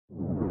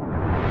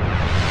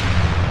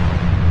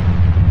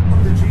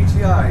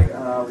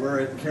GTI.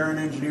 We're at Karen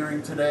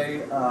Engineering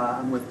today.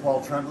 I'm with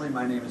Paul Tremblay.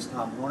 My name is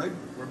Tom Hornig.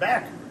 We're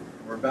back.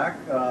 We're back.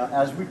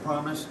 As we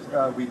promised,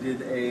 we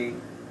did a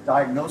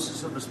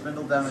diagnosis of the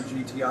spindle down at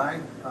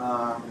GTI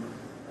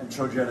and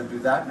showed you how to do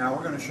that. Now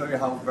we're going to show you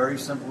how very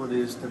simple it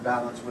is to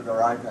balance with our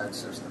iPad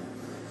system.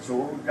 So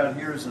what we've got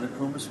here is an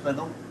Akuma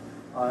spindle.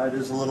 It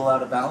is a little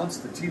out of balance.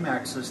 The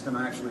T-Max system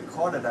actually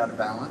caught it out of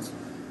balance.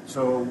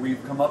 So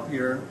we've come up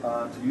here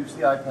to use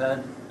the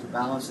iPad to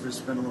balance this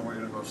spindle, and we're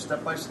going to go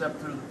step by step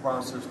through the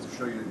process to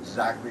show you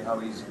exactly how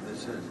easy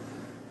this is.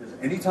 Because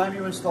anytime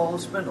you install a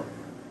spindle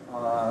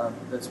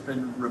that's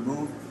been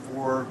removed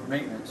for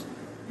maintenance,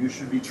 you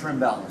should be trim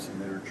balancing.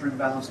 There are trim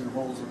balancing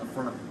holes in the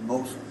front of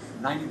most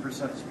 90%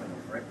 of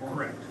spindles, right, Paul?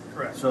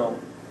 Correct. So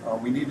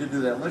we need to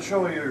do that. Let's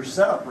show you your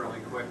setup really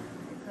quick.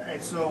 Okay,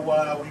 so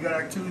we got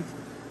our two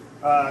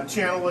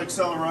channel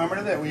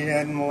accelerometer that we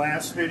had in the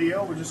last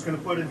video. We're just going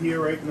to put it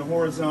here right in the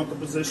horizontal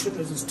position.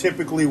 This is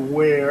typically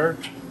where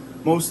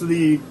most of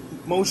the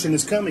motion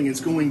is coming.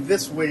 It's going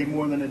this way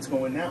more than it's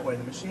going that way.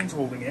 The machine's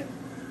holding it.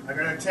 I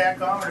got a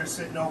tachometer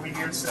sitting over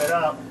here set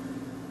up,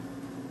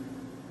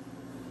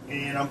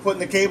 and I'm putting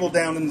the cable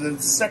down in the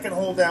second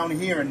hole down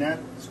here, and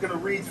that's going to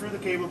read through the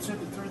cable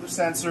through the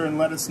sensor and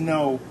let us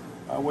know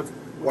what's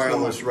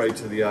wireless right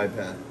to the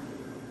iPad.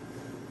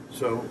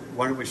 So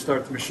why don't we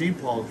start the machine,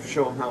 Paul,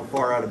 show them how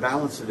far out of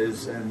balance it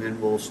is, and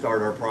then we'll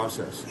start our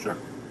process. Sure.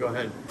 Go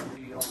ahead. On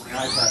the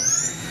iPad.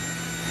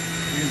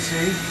 You can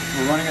see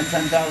we're running at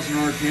 10,000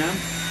 RPM,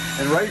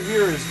 and right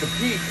here is the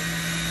peak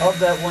of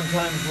that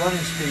one-time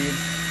running speed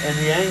and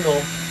the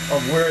angle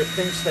of where it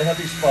thinks the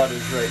heavy spot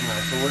is right now.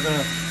 So we're going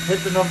to hit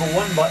the number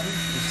 1 button,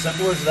 as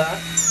simple as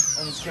that,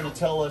 and it's going to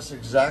tell us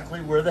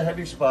exactly where the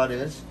heavy spot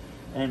is.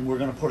 And we're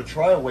going to put a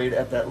trial weight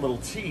at that little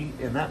T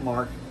in that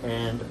mark,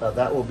 and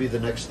that will be the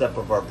next step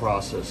of our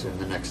process in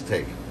the next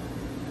take.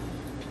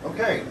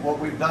 Okay, what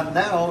we've done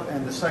now,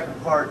 and the second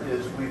part,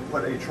 is we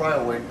put a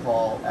trial weight,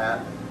 Paul,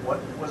 at, what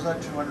was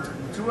that,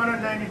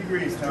 290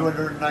 degrees, Tom.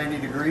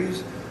 290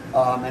 degrees,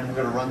 and we're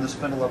going to run the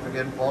spindle up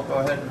again. Paul, go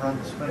ahead and run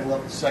the spindle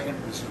up the second.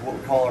 This is what we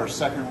call our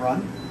second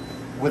run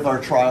with our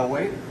trial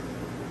weight.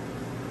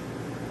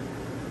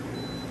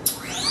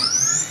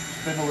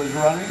 Spindle is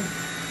running.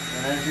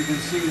 And as you can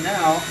see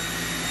now,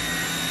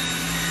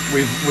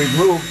 we've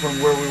moved from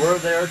where we were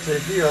there to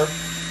here,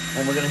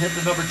 and we're going to hit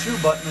the number 2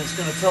 button. It's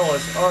going to tell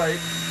us, all right,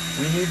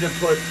 we need to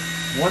put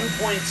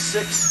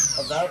 1.6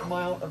 of that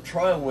amount of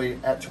trial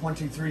weight at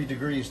 23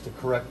 degrees to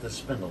correct the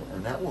spindle,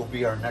 and that will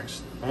be our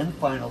next and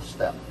final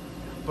step.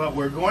 But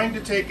we're going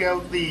to take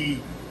out the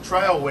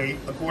trial weight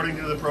according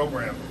to the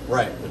program.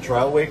 Right, the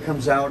trial weight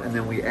comes out, and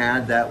then we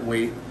add that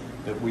weight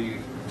that we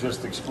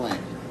just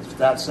explained. It's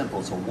that simple.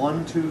 It's a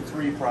 1, 2,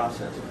 3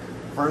 process.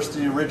 First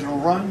the original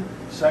run,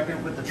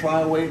 second with the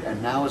trial weight,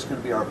 and now it's going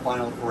to be our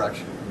final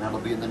correction, and that'll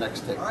be in the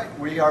next take. All right,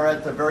 we are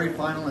at the very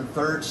final and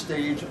third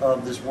stage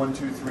of this 1,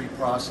 2, 3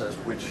 process,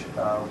 which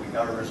we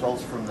got our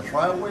results from the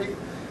trial weight,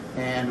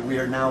 and we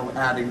are now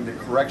adding the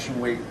correction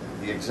weight,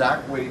 the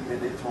exact weight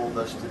that it told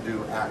us to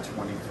do at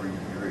 23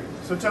 degrees.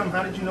 So Tom,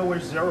 how did you know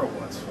where 0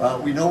 was?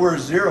 We know where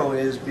 0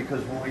 is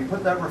because when we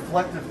put that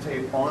reflective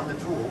tape on the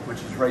tool,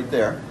 which is right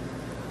there,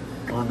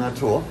 on that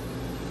tool,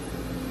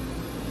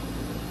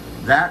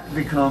 that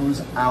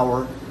becomes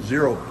our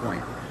 0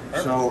 point.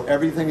 So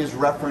everything is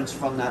referenced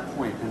from that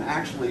point. And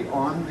actually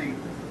on the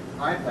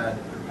iPad,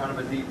 kind of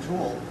a neat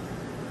tool,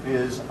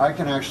 is I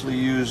can actually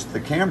use the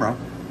camera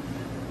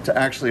to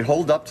actually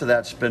hold up to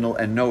that spindle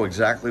and know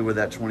exactly where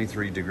that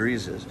 23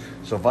 degrees is.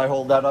 So if I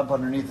hold that up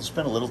underneath the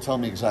spindle, it'll tell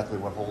me exactly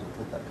what hole to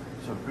put that in.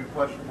 So good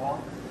question, Paul.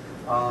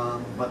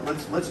 But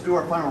let's do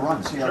our final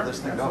run, see how this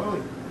thing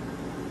goes.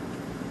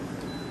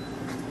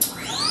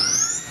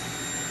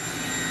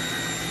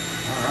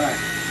 All right.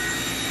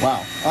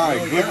 Wow. All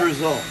right, good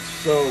results.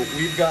 So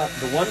we've got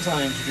the 1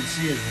 times you can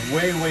see is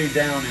way, way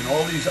down, and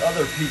all these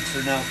other peaks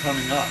are now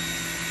coming up.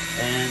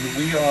 And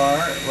we are,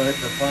 at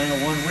the final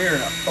one, we're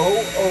in a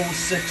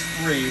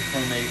 0063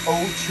 from a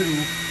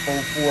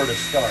 0204 to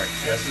start.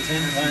 So that's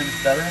 10 times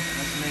better,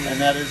 and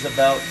that is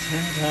about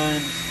 10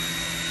 times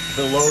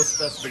below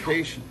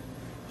specification.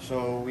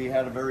 So we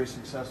had a very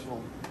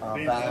successful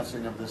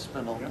balancing of this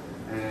spindle. Yep.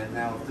 And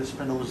now if this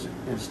spindle is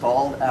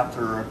installed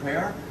after a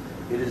repair,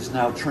 it is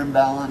now trim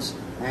balanced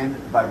and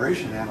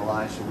vibration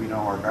analyzed, so we know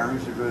our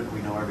bearings are good,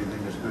 we know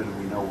everything is good, and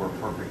we know we're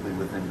perfectly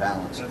within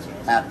balance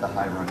at the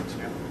high running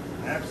speed.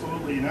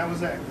 Absolutely, and that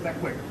was that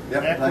quick.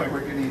 Yep, that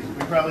quick and easy.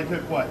 We probably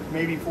took, what,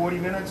 maybe 40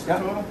 minutes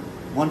total?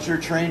 Once you're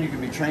trained, you can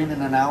be trained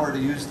in an hour to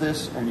use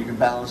this, and you can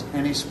balance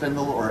any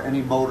spindle or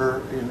any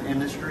motor in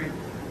industry.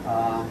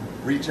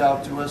 Reach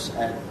out to us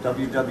at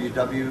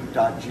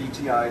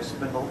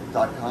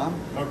www.gtispindle.com.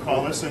 Or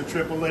call us at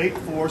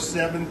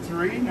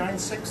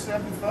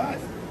 888-473-9675.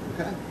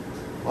 Okay.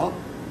 Well,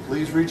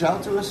 please reach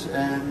out to us,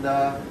 and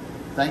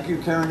thank you,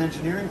 Karen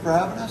Engineering, for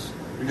having us.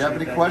 If you have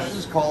any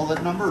questions, call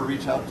that number or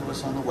reach out to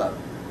us on the web.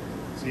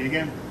 See you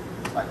again.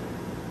 Bye.